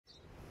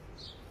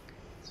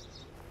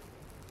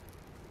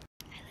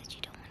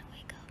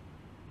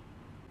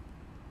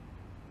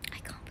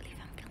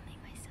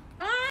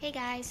Hey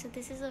guys, so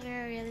this is a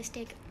very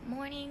realistic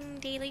morning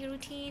daily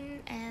routine,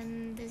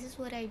 and this is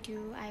what I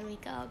do. I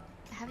wake up,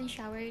 I haven't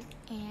showered,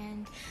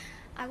 and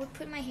I would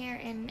put my hair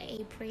in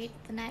a braid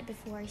the night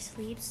before I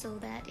sleep so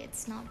that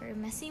it's not very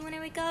messy when I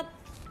wake up.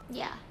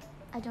 Yeah,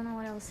 I don't know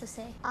what else to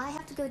say. I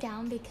have to go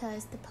down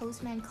because the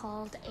postman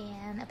called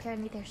and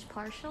apparently there's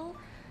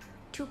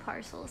two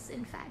parcels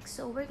in fact,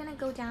 so we're gonna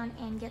go down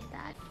and get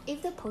that.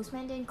 If the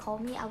postman didn't call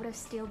me, I would have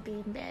still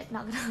been in bed,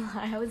 not gonna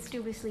lie. I would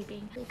still be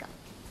sleeping. Wake up.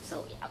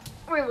 So yeah,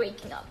 we're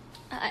waking up.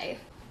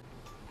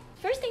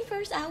 First thing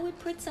first, I would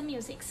put some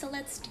music, so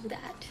let's do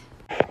that.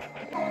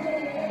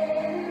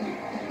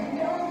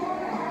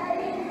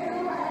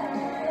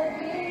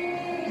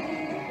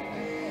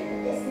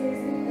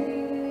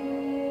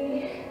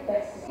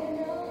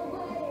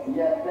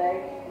 Yeah,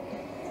 thanks.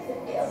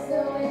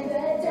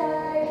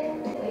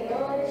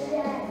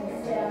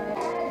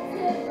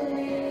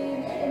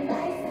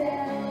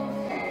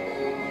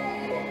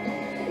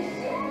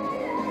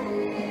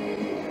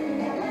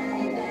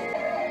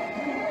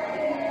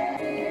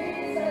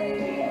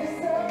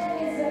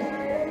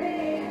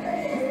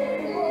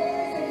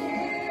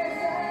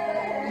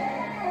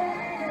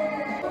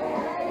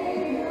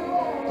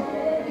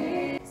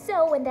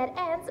 So when that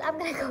ends, I'm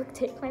gonna go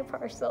take my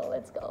parcel.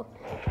 Let's go.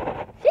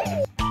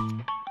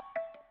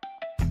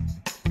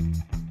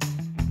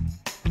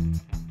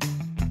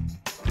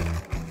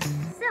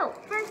 So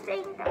first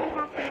thing that we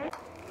have here.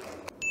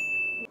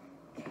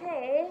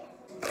 Okay.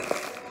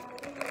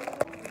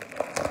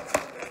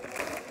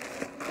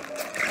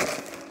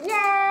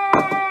 Yay!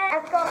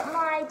 I've got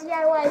my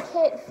DIY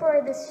kit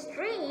for the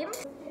stream.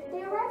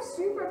 They arrived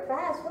super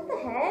fast. What the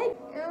heck?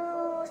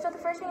 Ooh, so the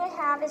first thing I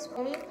have is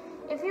clay.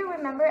 If you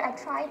remember, I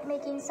tried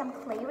making some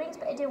clay rings,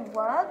 but it didn't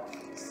work.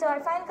 So I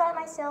finally got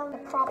myself the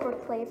proper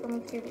clay for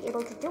me to be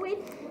able to do it.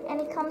 And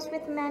it comes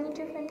with many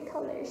different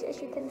colors, as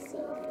you can see.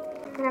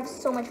 I'm gonna have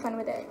so much fun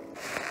with it.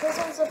 This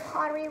one's a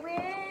pottery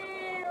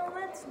wheel.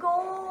 Let's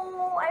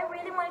go. I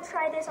really want to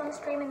try this on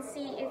stream and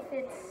see if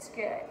it's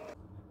good.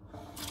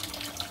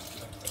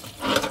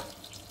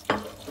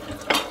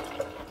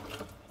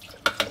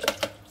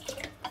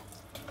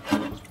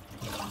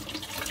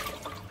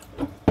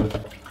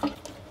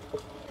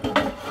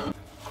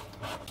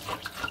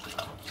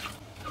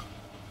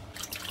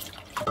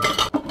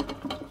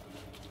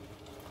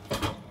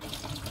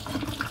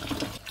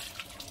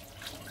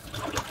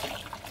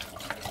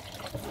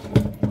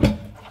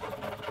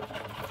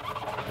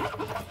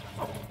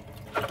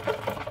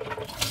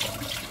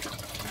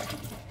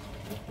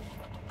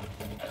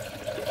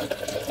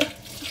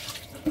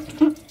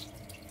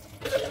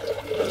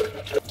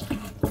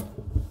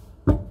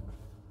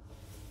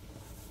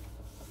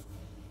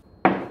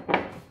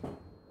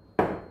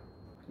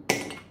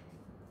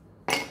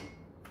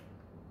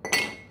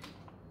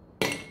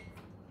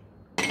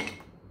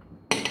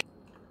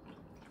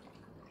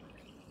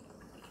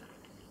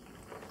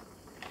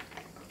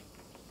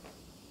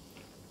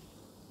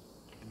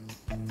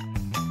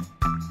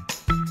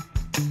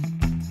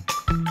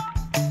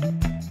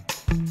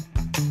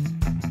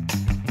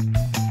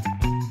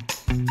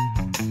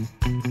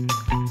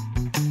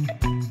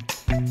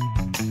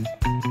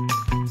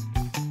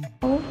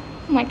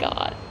 Oh my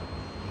god.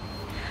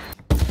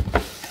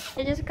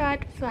 I just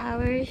got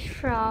flowers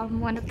from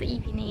one of the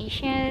Eevee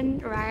Nation,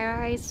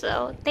 right?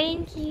 So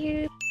thank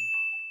you.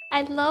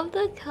 I love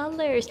the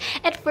colors.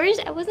 At first,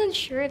 I wasn't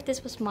sure if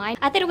this was mine.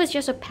 I thought it was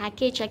just a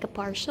package, like a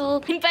parcel.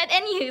 But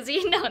anyways,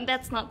 you know,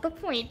 that's not the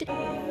point.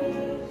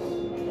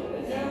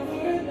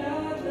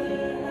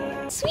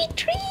 Sweet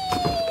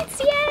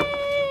treats!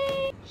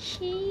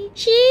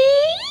 Yay!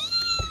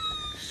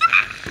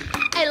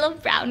 I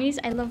love brownies.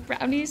 I love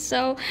brownies.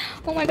 So,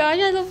 oh my gosh,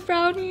 I love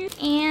brownies.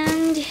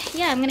 And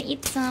yeah, I'm gonna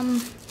eat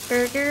some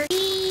burger.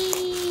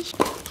 This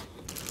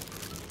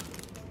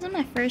is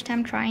my first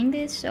time trying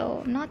this,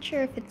 so I'm not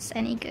sure if it's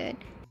any good.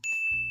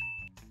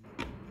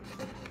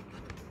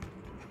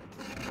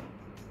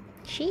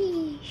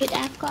 Sheesh.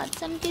 I've got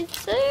some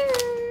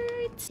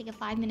desserts. Take a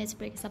 5 minutes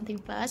break or something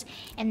first,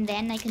 and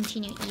then I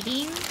continue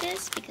eating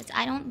this because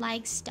I don't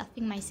like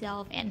stuffing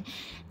myself and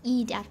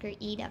eat after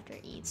eat after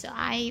eat. So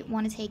I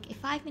want to take a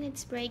 5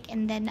 minutes break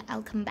and then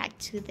I'll come back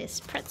to this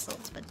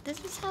pretzels. But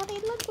this is how they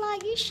look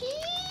like.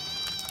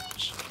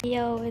 Sheesh.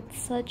 Yo,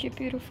 it's such a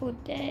beautiful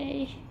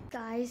day.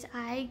 Guys,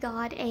 I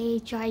got a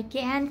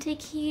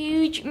gigantic,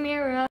 huge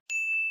mirror.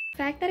 The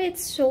fact that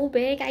it's so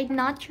big, I'm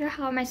not sure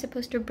how am I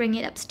supposed to bring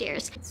it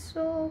upstairs. It's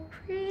so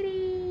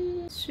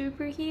pretty.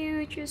 Super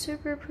huge,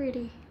 super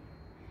pretty.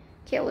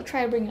 Okay, we'll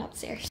try to bring it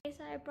upstairs. Okay,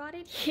 so I brought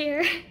it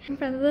here in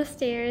front of the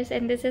stairs,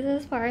 and this is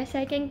as far as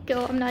I can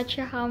go. I'm not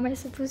sure how am I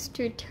supposed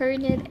to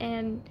turn it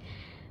and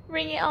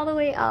bring it all the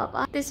way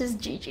up. This is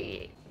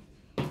GG.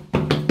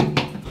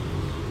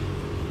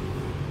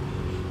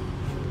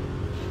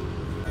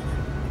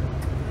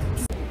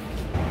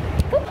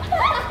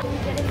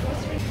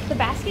 The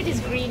basket is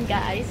green,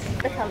 guys.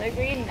 The color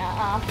green,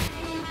 nah.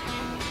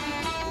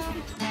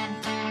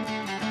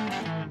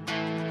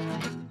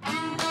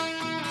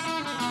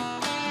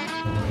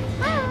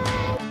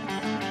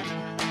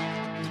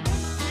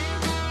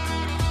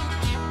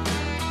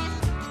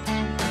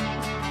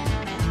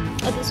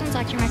 This one's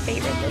actually my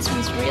favorite. This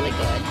one's really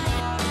good.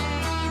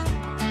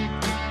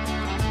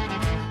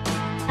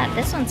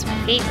 This one's my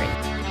favorite.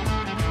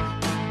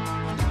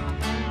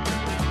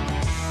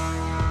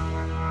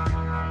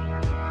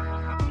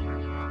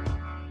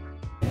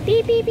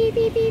 Beep beep beep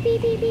beep beep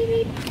beep beep beep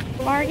beep.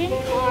 Bargain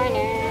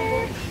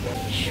corner.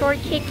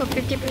 Shortcake for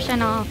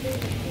 50% off.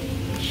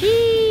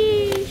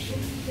 Sheesh.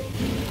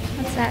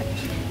 What's that?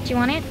 Do you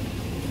want it?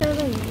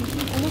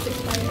 Almost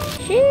expired.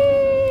 Sheesh.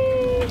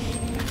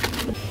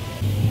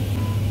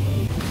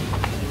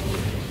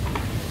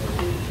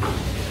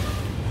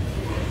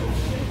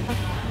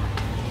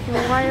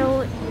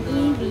 While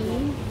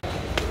Eevee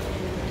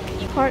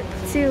Part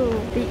 2,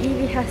 the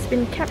Eevee has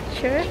been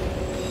captured.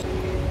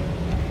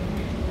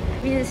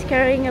 He is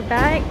carrying a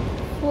bag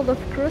full of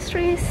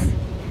groceries,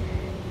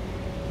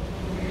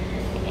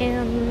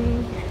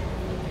 and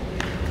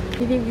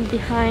leaving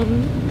behind.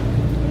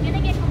 I'm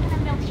gonna get coconut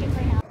milkshake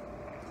right now.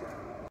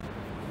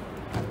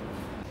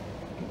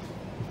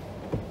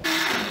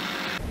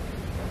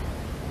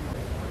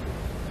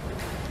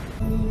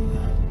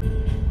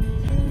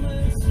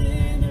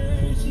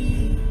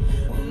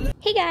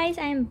 Hey guys,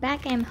 I'm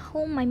back. I'm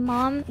home. My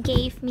mom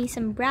gave me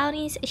some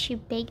brownies she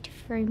baked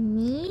for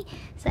me,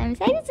 so I'm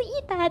excited to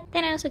eat that.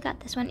 Then I also got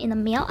this one in the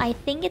mail. I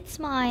think it's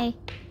my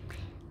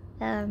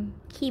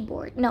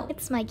keyboard. No,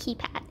 it's my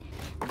keypad.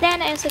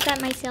 Then I also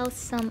got myself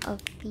some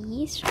of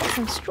these,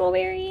 some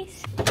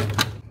strawberries.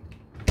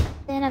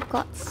 Then I've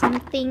got some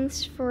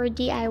things for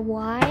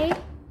DIY.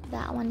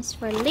 That one's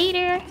for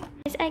later.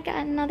 I got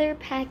another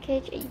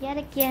package yet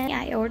again.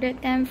 I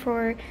ordered them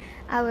for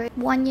our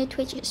 1-year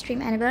Twitch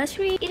stream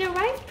anniversary. It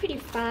arrived pretty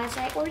fast.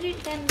 I ordered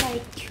them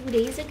like 2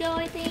 days ago,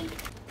 I think.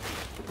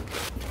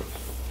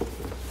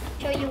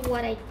 Show you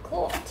what I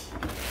got.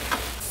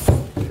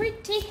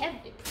 Pretty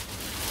heavy.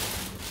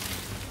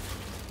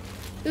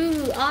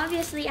 Ooh,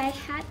 obviously I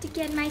had to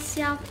get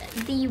myself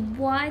the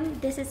one.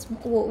 This is,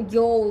 whoa,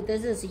 yo,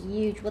 this is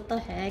huge. What the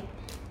heck?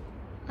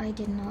 I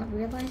did not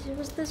realize it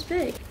was this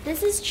big.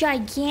 This is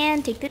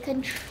gigantic. The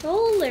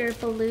controller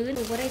balloon.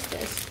 What is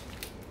this?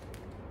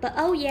 But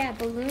oh yeah,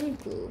 balloon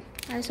glue.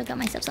 I also got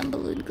myself some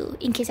balloon glue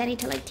in case I need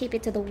to like tape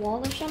it to the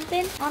wall or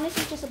something.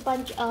 Honestly, just a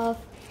bunch of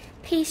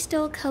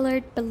pastel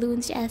colored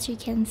balloons. As you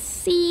can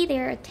see,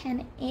 they're a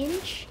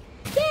 10-inch.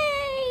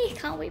 Yay!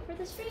 Can't wait for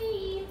the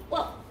stream.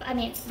 Well, I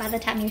mean, by the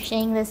time you're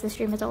seeing this, the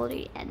stream has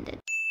already ended.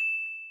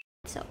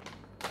 So.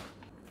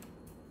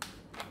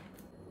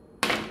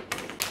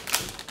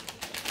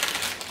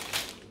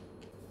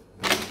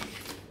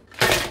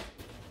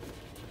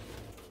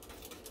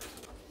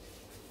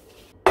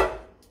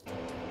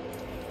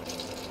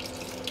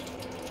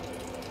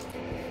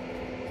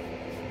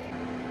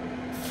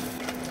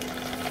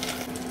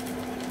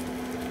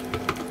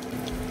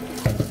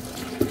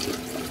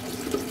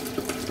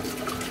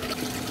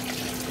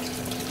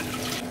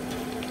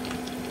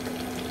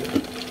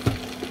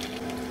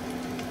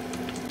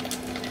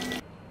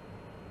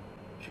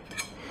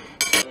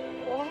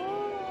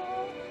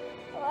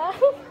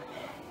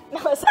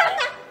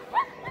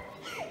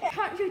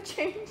 Can't you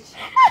change?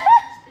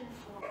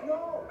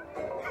 No!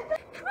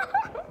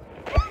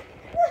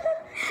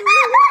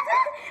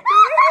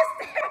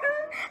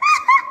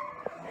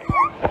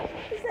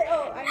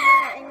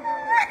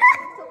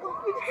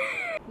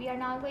 We are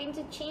now going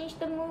to change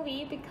the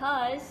movie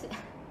because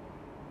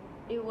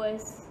it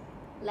was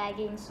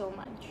lagging so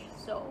much.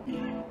 So,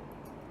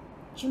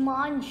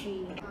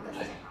 Jumanji.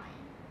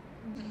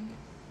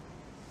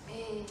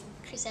 Hey,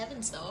 Chris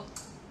Evans though.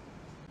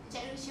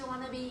 Jack, don't you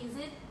wanna be, is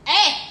it?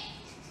 Hey!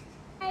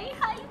 Hey,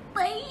 hi,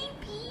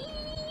 baby!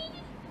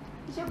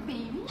 Is your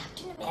baby?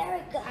 Captain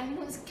America. I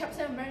know it's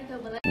Captain America,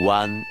 but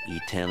One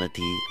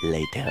eternity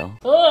later.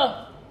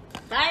 Oh!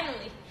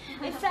 Finally!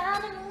 I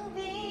found a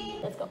movie!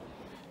 Let's go.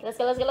 Let's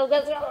go, let's go,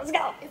 let's go, let's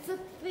go! it's a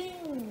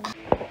thing.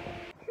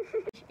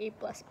 A++.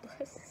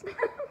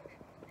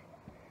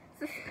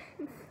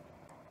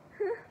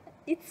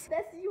 It's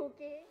that's you,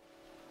 okay?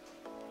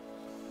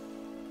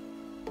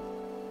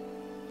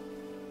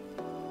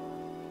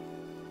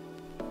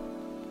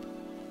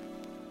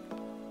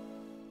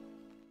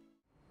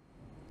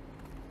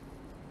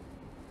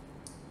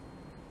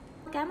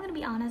 Okay, I'm gonna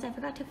be honest, I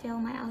forgot to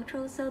film my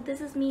outro, so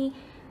this is me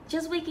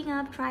just waking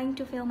up trying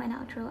to film an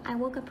outro. I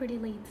woke up pretty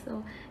late,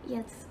 so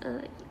yes,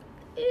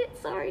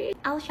 sorry.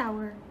 I'll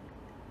shower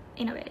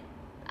in a bit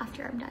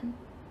after I'm done.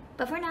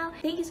 But for now,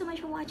 thank you so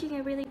much for watching. I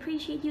really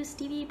appreciate you.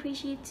 Stevie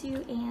appreciates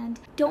you, and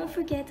don't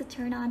forget to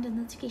turn on the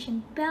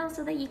notification bell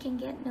so that you can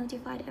get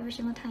notified every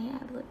single time I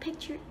upload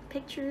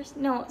pictures.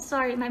 No,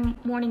 sorry, my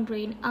morning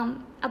brain.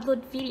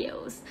 Upload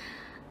videos.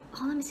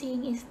 All I'm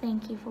saying is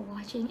thank you for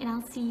watching, and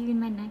I'll see you in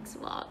my next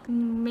vlog.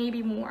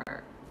 Maybe more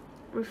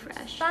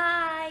refresh.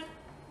 Bye!